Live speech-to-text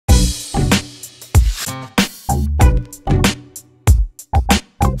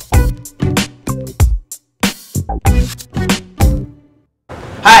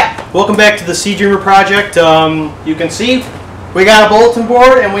Welcome back to the Sea Dreamer project. You can see we got a bulletin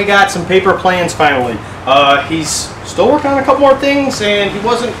board and we got some paper plans finally. He's still working on a couple more things and he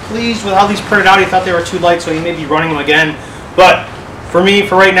wasn't pleased with how these printed out. He thought they were too light, so he may be running them again. But for me,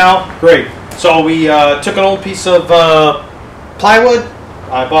 for right now, great. So we took an old piece of plywood.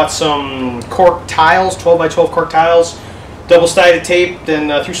 I bought some cork tiles, 12 by 12 cork tiles, double-sided tape,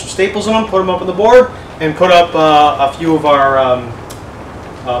 then threw some staples in them, put them up on the board, and put up a few of our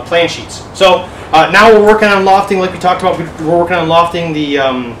plan sheets. So now we're working on lofting, like we talked about. We're working on lofting the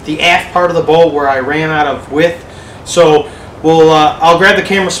aft part of the boat where I ran out of width. So I'll grab the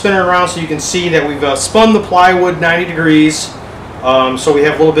camera, spin it around so you can see that we've spun the plywood 90 degrees. So we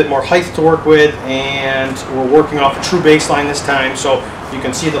have a little bit more height to work with, and we're working off a true baseline this time, so you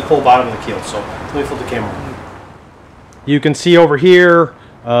can see the full bottom of the keel. So let me flip the camera. You can see over here,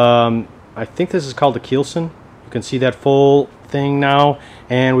 I think this is called the keelson. You can see that full thing now,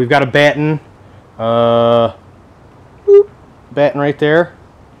 and we've got a batten, batten right there.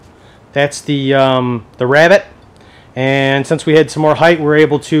 That's the rabbit, and since we had some more height, we were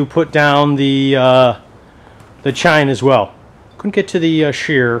able to put down the chine as well. Couldn't get to the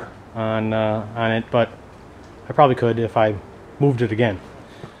shear on it, but I probably could if I moved it again.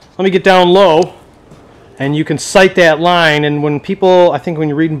 Let me get down low, and you can sight that line. And when people, I think when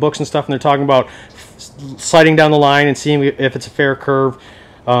you're reading books and stuff and they're talking about sighting down the line and seeing if it's a fair curve,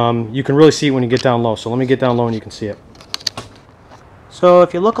 you can really see it when you get down low. So let me get down low and you can see it. So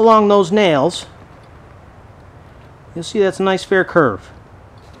if you look along those nails, you'll see that's a nice fair curve.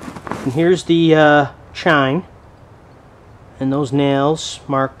 And here's the chine. And those nails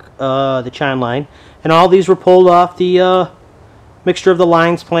mark the chine line. And all these were pulled off the mixture of the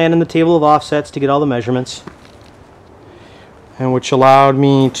lines plan and the table of offsets to get all the measurements. And which allowed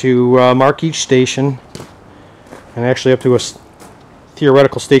me to mark each station. And actually up to a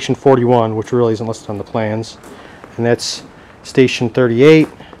theoretical station 41, which really isn't listed on the plans. And that's station 38.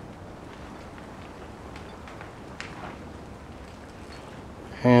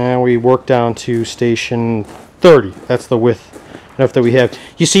 And we work down to station 30. That's the width enough that we have.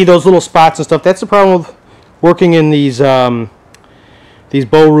 You see those little spots and stuff. That's the problem with working in these bow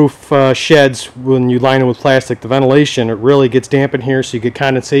roof sheds. When you line them with plastic, the ventilation, it really gets damp in here, so you get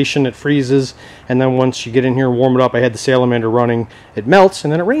condensation, it freezes, and then once you get in here and warm it up, I had the salamander running, it melts,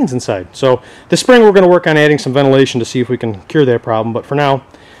 and then it rains inside. So this spring we're going to work on adding some ventilation to see if we can cure that problem, but for now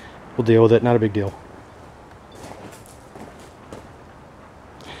we'll deal with it. Not a big deal.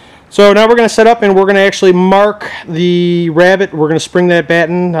 So now we're going to set up and we're going to actually mark the rabbit. We're going to spring that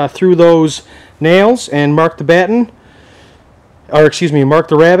batten through those nails and mark the batten, or excuse me, mark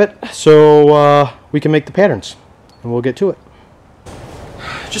the rabbit, so we can make the patterns. And we'll get to it.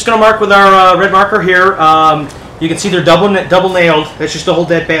 Just going to mark with our red marker here. You can see they're double nailed. That's just to hold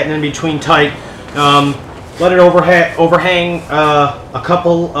that batten in between tight. Let it overhang a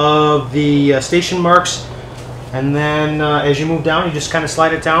couple of the station marks. And then as you move down, you just kind of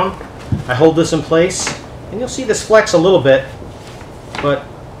slide it down. I hold this in place, and you'll see this flex a little bit. But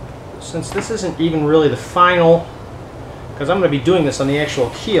since this isn't even really the final, because I'm going to be doing this on the actual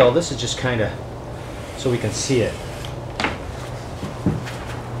keel, this is just kind of so we can see it.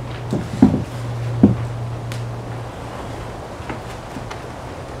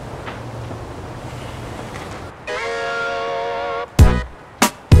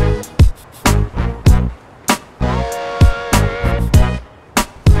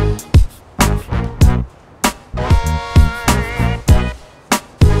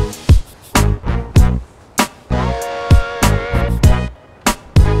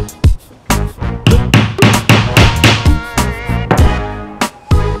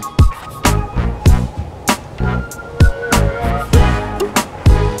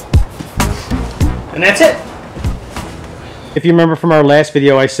 And that's it. If you remember from our last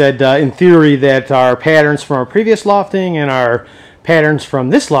video, I said in theory that our patterns from our previous lofting and our patterns from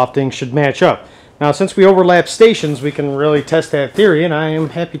this lofting should match up. Now, since we overlap stations, we can really test that theory, and I am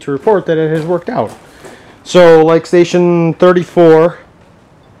happy to report that it has worked out. So, like station 34,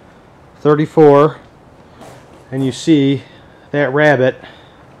 and you see that rabbit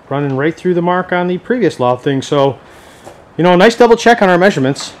running right through the mark on the previous lofting. So, you know, a nice double check on our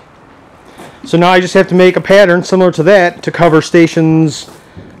measurements. So now I just have to make a pattern similar to that to cover stations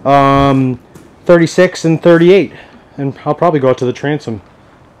 36 and 38. And I'll probably go out to the transom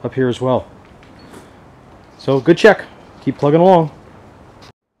up here as well. So good check. Keep plugging along.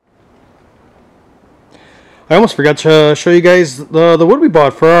 I almost forgot to show you guys the wood we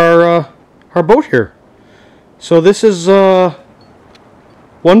bought for our boat here. So this is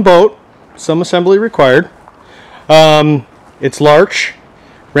one boat, some assembly required. It's larch.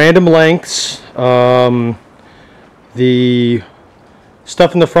 random lengths. The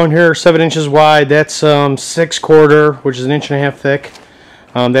stuff in the front here, 7 inches wide. That's 6/4, which is 1.5 inches thick.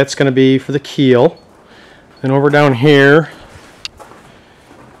 That's going to be for the keel. And over down here,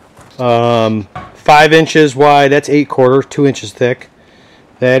 5 inches wide. That's 8/4, 2 inches thick.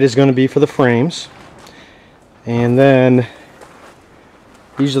 That is going to be for the frames. And then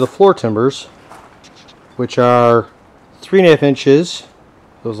these are the floor timbers, which are 3.5 inches.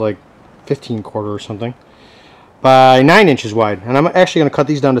 Those like 15/4 or something, by 9 inches wide. And I'm actually going to cut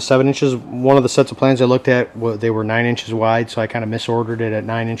these down to 7 inches. One of the sets of plans I looked at, they were 9 inches wide, so I kind of misordered it at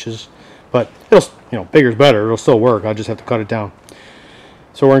 9 inches. But it'll, bigger's better. It'll still work. I'll just have to cut it down.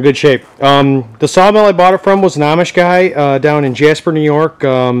 So we're in good shape. The sawmill I bought it from was an Amish guy down in Jasper, New York.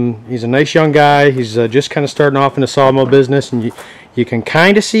 He's a nice young guy. He's just kind of starting off in the sawmill business, and you can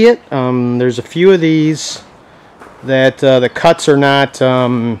kind of see it. There's a few of these that the cuts are not,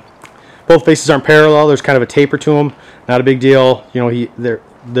 both faces aren't parallel. There's kind of a taper to them. Not a big deal.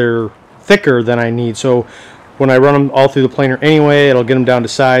 They're thicker than I need. So when I run them all through the planer anyway, it'll get them down to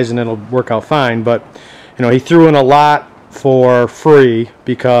size and it'll work out fine. But he threw in a lot for free,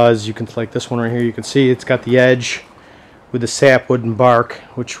 because you can, like this one right here, you can see it's got the edge with the sapwood and bark,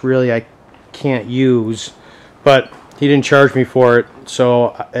 which really I can't use, but he didn't charge me for it.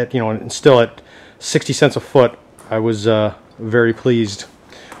 So and still at 60 cents a foot, I was very pleased.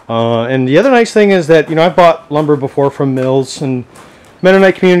 And the other nice thing is that I've bought lumber before from mills and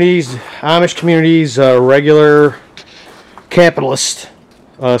Mennonite communities, Amish communities, regular capitalist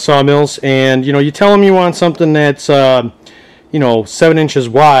sawmills, and you tell them you want something that's 7 inches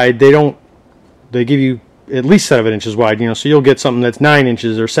wide. They give you at least 7 inches wide, so you'll get something that's 9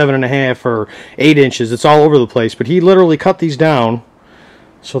 inches or 7.5 or 8 inches. It's all over the place. But he literally cut these down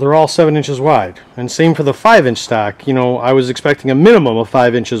so they're all 7 inches wide. And same for the 5-inch stock. I was expecting a minimum of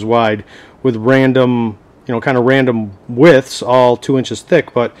 5 inches wide with random, kind of random widths, all 2 inches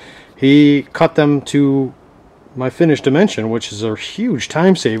thick. But he cut them to my finished dimension, which is a huge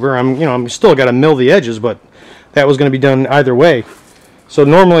time saver. I'm still got to mill the edges, but that was going to be done either way. So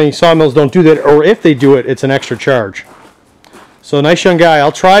normally sawmills don't do that, or if they do it, it's an extra charge. So nice young guy.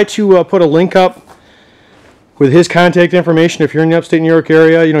 I'll try to put a link up with his contact information if you're in the upstate New York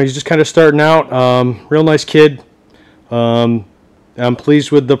area. He's just kind of starting out. Real nice kid. I'm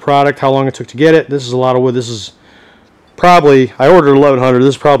pleased with the product, how long it took to get it. This is a lot of wood. This is probably, I ordered 1,100.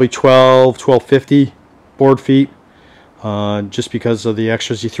 This is probably 1,250 board feet, just because of the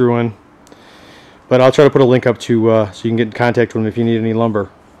extras he threw in. But I'll try to put a link up to so you can get in contact with him if you need any lumber.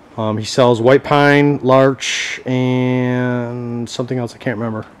 He sells white pine, larch, and something else I can't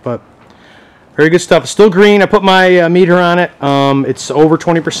remember. But very good stuff. It's still green. I put my meter on it. It's over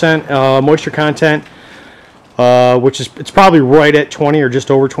 20% moisture content, which is, it's probably right at 20 or just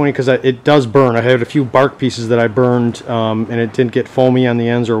over 20, because it does burn. I had a few bark pieces that I burned, and it didn't get foamy on the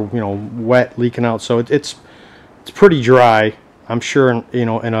ends or wet leaking out. So it's pretty dry. I'm sure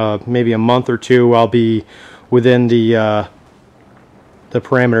in maybe a month or two I'll be within the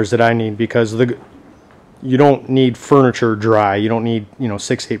parameters that I need, because you don't need furniture dry. You don't need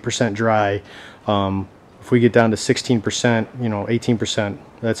 6-8% dry. If we get down to 16%, 18%,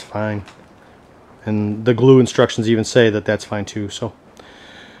 that's fine. And the glue instructions even say that that's fine too. So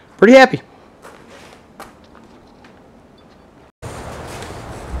pretty happy.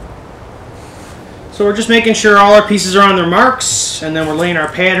 So we're just making sure all our pieces are on their marks, and then we're laying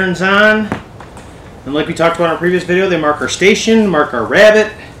our patterns on. And like we talked about in our previous video, they mark our station, mark our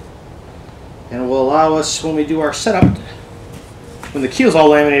rabbet, and it will allow us, when we do our setup, when the keel's all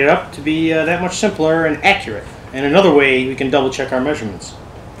laminated up, to be that much simpler and accurate. And another way we can double check our measurements.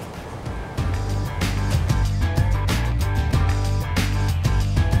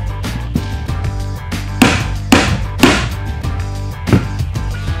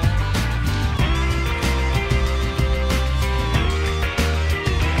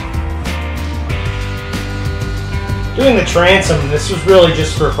 Doing the transom, this was really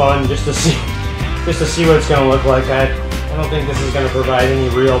just for fun, just to see what it's going to look like. I don't think this is going to provide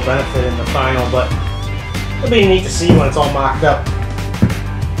any real benefit in the final, but it'll be neat to see when it's all mocked up.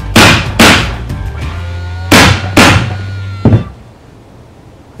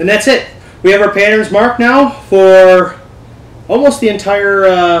 And that's it. We have our patterns marked now for almost the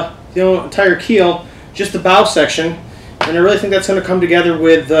entire keel, just the bow section, and I really think that's going to come together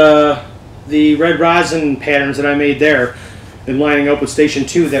with the red rosin patterns that I made there, and lining up with Station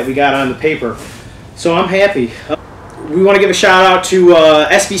 2 that we got on the paper. So I'm happy. We want to give a shout out to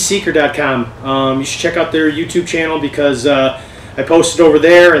svseeker.com. You should check out their YouTube channel, because I posted over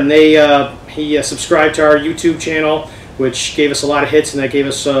there, and he subscribed to our YouTube channel, which gave us a lot of hits, and that gave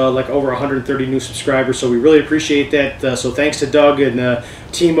us like over 130 new subscribers. So we really appreciate that. So thanks to Doug and the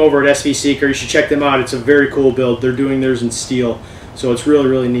team over at SV Seeker. You should check them out. It's a very cool build. They're doing theirs in steel, so it's really,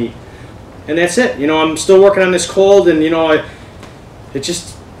 really neat. And that's it. You know, I'm still working on this cold, and you know,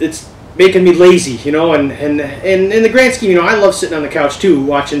 it's making me lazy. You know, and in the grand scheme, you know, I love sitting on the couch too,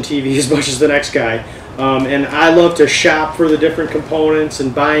 watching TV as much as the next guy. And I love to shop for the different components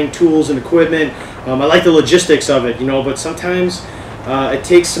and buying tools and equipment. I like the logistics of it, you know, but sometimes it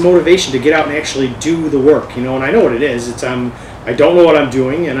takes some motivation to get out and actually do the work, you know, and I know what it is. It's I don't know what I'm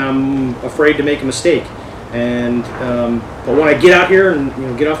doing, and I'm afraid to make a mistake. And but when I get out here and, you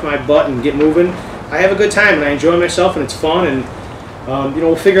know, get off my butt and get moving, I have a good time and I enjoy myself, and it's fun, and you know,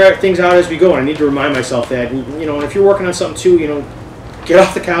 we'll figure things out as we go. And I need to remind myself that, you know, and if you're working on something too, you know, get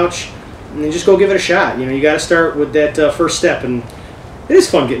off the couch and then just go give it a shot. You know, you got to start with that first step, and it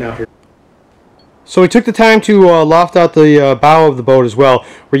is fun getting out here. So we took the time to loft out the bow of the boat as well.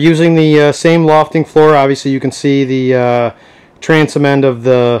 We're using the same lofting floor. Obviously, you can see the transom end of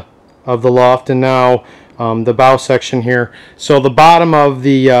the loft, and now the bow section here. So the bottom of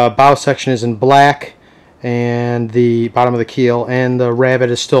the bow section is in black, and the bottom of the keel, and the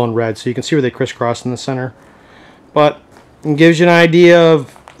rabbet is still in red. So you can see where they crisscross in the center. But it gives you an idea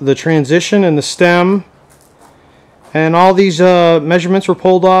of the transition and the stem, and all these measurements were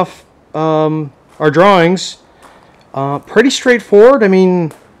pulled off our drawings. Pretty straightforward. I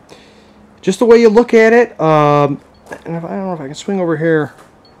mean, just the way you look at it. And I don't know if I can swing over here.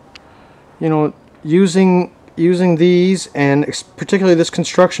 You know, using these, and particularly this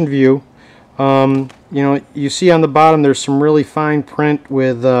construction view. You know, you see on the bottom there's some really fine print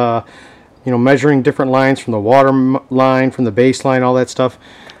with you know, measuring different lines from the water line, from the baseline, all that stuff.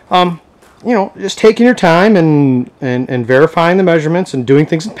 You know, just taking your time and verifying the measurements and doing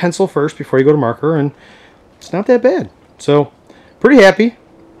things in pencil first before you go to marker, and it's not that bad. So, pretty happy.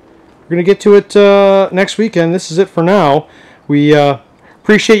 We're going to get to it next weekend. This is it for now. We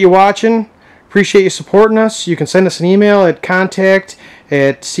appreciate you watching. Appreciate you supporting us. You can send us an email at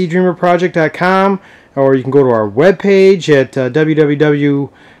contact@seadreamerproject.com, or you can go to our webpage at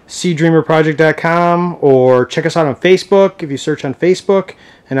www.seadreamerproject.com, or check us out on Facebook if you search on Facebook,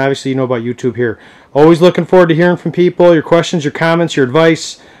 and obviously you know about YouTube here. Always looking forward to hearing from people, your questions, your comments, your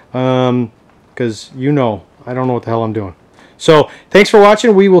advice, because you know I don't know what the hell I'm doing. So thanks for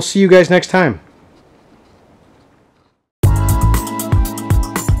watching. We will see you guys next time.